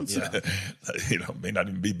 It's, may not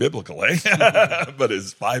even be biblical, but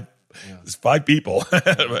it's five. Yeah. It's five people,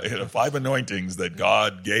 five anointings that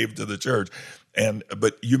God gave to the church.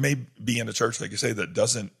 But you may be in a church, like you say, that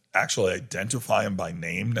doesn't actually identify them by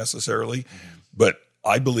name necessarily. But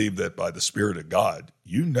I believe that by the Spirit of God,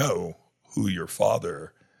 you know who your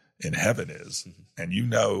Father in heaven is, and you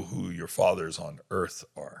know who your fathers on earth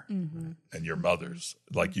are, and your mothers.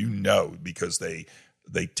 Like, because they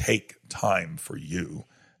take time for you,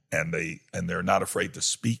 and they're not afraid to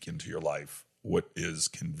speak into your life what is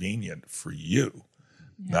convenient for you,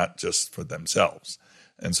 not just for themselves.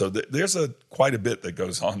 And so there's quite a bit that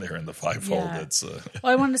goes on there in the fivefold. Yeah. That's well,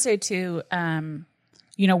 I wanted to say too,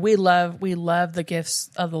 we love the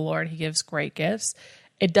gifts of the Lord. He gives great gifts.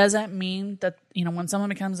 It doesn't mean that, when someone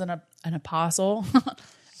becomes an apostle,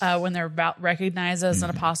 when they're recognized as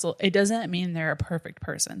an apostle, it doesn't mean they're a perfect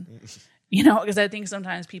person. Because I think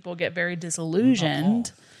sometimes people get very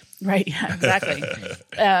disillusioned. Right. Yeah, exactly.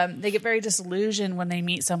 They get very disillusioned when they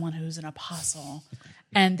meet someone who's an apostle.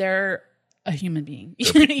 and they're a human being.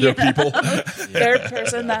 They're people. They're a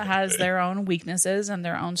person that has their own weaknesses and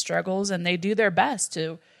their own struggles, and they do their best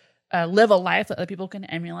to live a life that other people can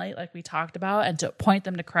emulate, like we talked about, and to point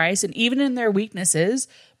them to Christ. And even in their weaknesses,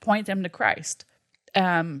 point them to Christ.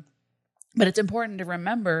 But it's important to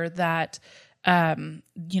remember that,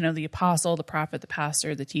 the apostle, the prophet, the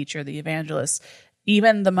pastor, the teacher, the evangelist,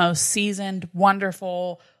 even the most seasoned,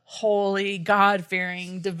 wonderful, holy,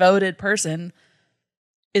 God-fearing, devoted person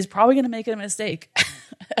is probably going to make a mistake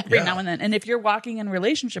every now and then. And if you're walking in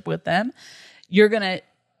relationship with them, you're going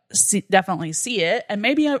to definitely see it, and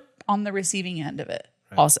maybe on the receiving end of it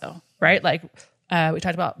also, right? Like we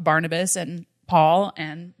talked about Barnabas and Paul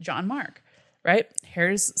and John Mark, right?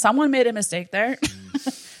 Here's someone made a mistake there.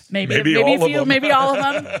 maybe all of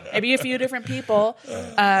them, maybe a few different people.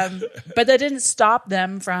 But that didn't stop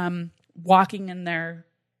them from walking in their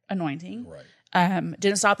anointing. Right.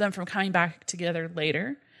 Didn't stop them from coming back together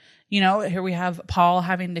later. Here we have Paul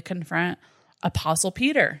having to confront Apostle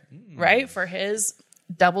Peter, right? For his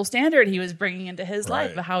double standard he was bringing into his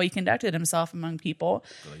life, but how he conducted himself among people.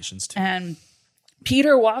 Galatians 2. And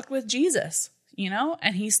Peter walked with Jesus,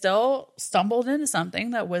 and he still stumbled into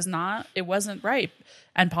something that wasn't right.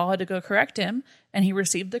 And Paul had to go correct him, and he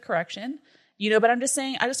received the correction. But I'm just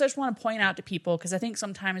saying, I just want to point out to people, because I think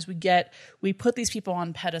sometimes we put these people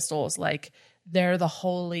on pedestals like they're the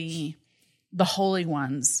holy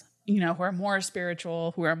ones, who are more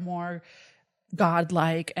spiritual, who are more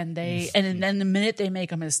God-like, and then the minute they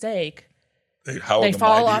make a mistake, they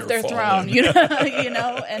fall off their throne,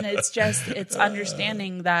 and it's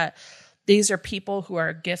understanding that these are people who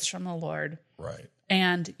are gifts from the Lord. Right.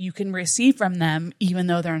 And you can receive from them, even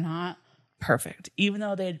though they're not perfect, even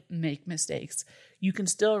though they make mistakes, you can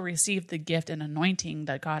still receive the gift and anointing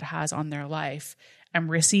that God has on their life and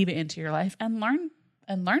receive it into your life and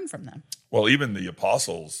learn from them. Well, even the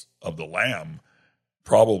apostles of the Lamb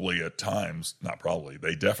probably at times,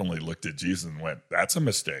 they definitely looked at Jesus and went, that's a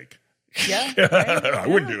mistake. Yeah. Right? I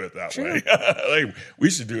wouldn't do it that way. We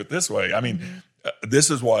should do it this way. I mean, this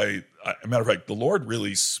is why, as a matter of fact, the Lord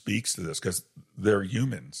really speaks to this, because they're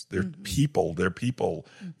humans. They're people.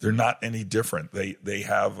 They're not any different. They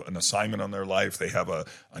have an assignment on their life. They have a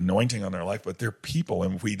anointing on their life, but they're people.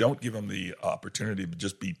 And if we don't give them the opportunity to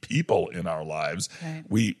just be people in our lives,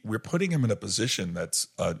 we're putting them in a position that's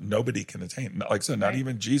nobody can attain. Like I said, not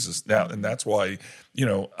even Jesus. Now, and that's why,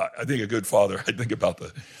 I think a good father, I think about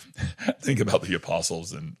the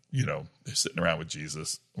apostles, and, they're sitting around with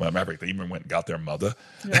Jesus. Well, matter of fact, they even went and got their mother.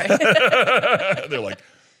 Right. They're like,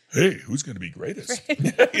 hey, who's going to be greatest?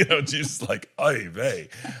 Right. Jesus is like, hey, vey,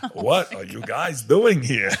 what are you guys doing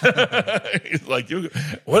here? He's like,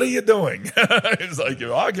 what are you doing? It's like,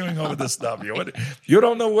 you're arguing over this stuff. You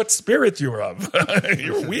don't know what spirit you're of.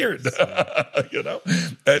 You're weird,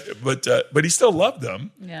 But he still loved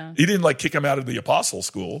them. Yeah. He didn't kick them out of the apostle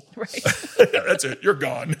school. Right. That's it. You're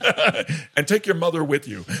gone. And take your mother with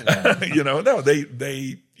you. Yeah. No,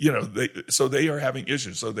 so they are having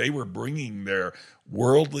issues. So they were bringing their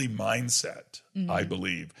worldly mindset, I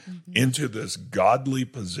believe, into this godly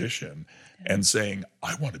position and saying,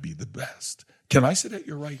 I want to be the best. Can I sit at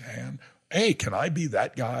your right hand? Hey, can I be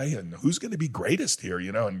that guy? And who's going to be greatest here?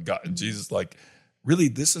 And Jesus really,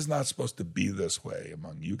 this is not supposed to be this way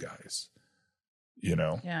among you guys.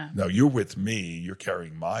 Yeah. No, you're with me. You're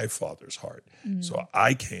carrying my Father's heart. So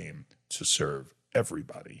I came to serve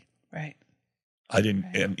everybody. Right. I didn't,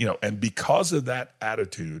 and because of that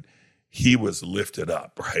attitude, he was lifted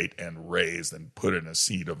up, right, and raised and put in a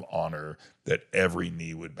seat of honor that every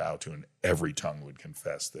knee would bow to and every tongue would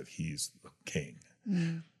confess that he's the king.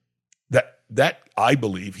 That I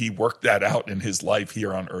believe he worked that out in his life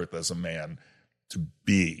here on earth as a man, to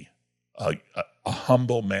be a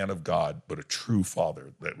humble man of God, but a true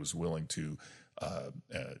father that was willing to,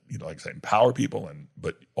 like I said, empower people,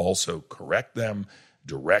 but also correct them,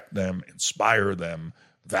 direct them, inspire them,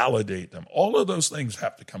 validate them. All of those things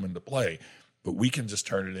have to come into play, but we can just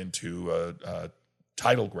turn it into a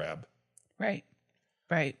title grab. Right.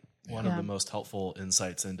 One of the most helpful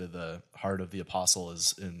insights into the heart of the apostle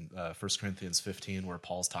is in 1 Corinthians 15, where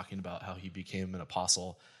Paul's talking about how he became an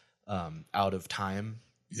apostle out of time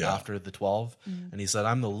after the 12. And he said,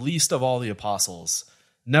 I'm the least of all the apostles.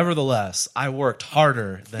 Nevertheless, I worked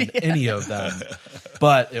harder than any of them,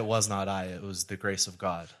 but it was not I. It was the grace of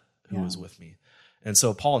God who was with me. And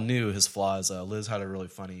so Paul knew his flaws. Liz had a really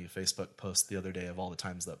funny Facebook post the other day of all the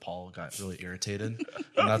times that Paul got really irritated.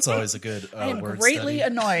 And that's always a good I am word greatly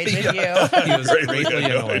study. annoyed with you. He was greatly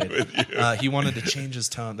annoyed. He wanted to change his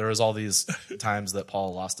tone. There was all these times that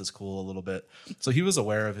Paul lost his cool a little bit. So he was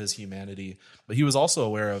aware of his humanity, but he was also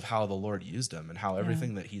aware of how the Lord used him and how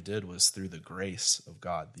everything that he did was through the grace of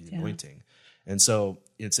God, the anointing. And so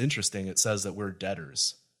it's interesting. It says that we're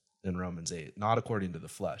debtors in Romans 8, not according to the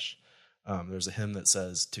flesh. There's a hymn that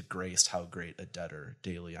says, to grace, how great a debtor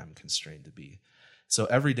daily I'm constrained to be. So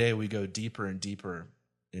every day we go deeper and deeper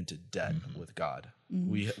into debt with God.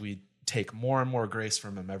 We take more and more grace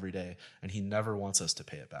from him every day, and he never wants us to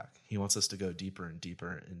pay it back. He wants us to go deeper and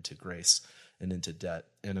deeper into grace and into debt.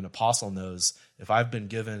 And an apostle knows, if I've been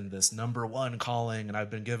given this number one calling and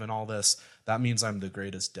I've been given all this, that means I'm the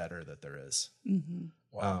greatest debtor that there is.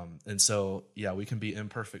 Wow. And so, we can be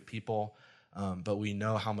imperfect people, but we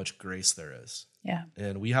know how much grace there is. Yeah.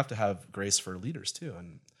 And we have to have grace for leaders too.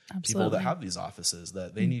 And people that have these offices,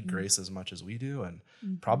 that they need grace as much as we do, and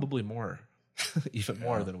probably more, even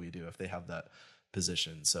more than we do if they have that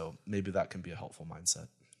position. So maybe that can be a helpful mindset.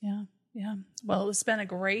 Yeah. Yeah. Well, it's been a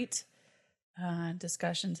great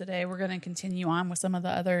discussion today. We're going to continue on with some of the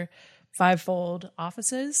other Fivefold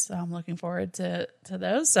offices. So I'm looking forward to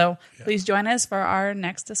those. So please join us for our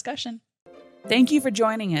next discussion. Thank you for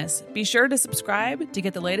joining us. Be sure to subscribe to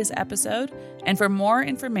get the latest episode. And for more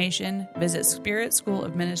information, visit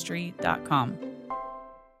spiritschoolofministry.com.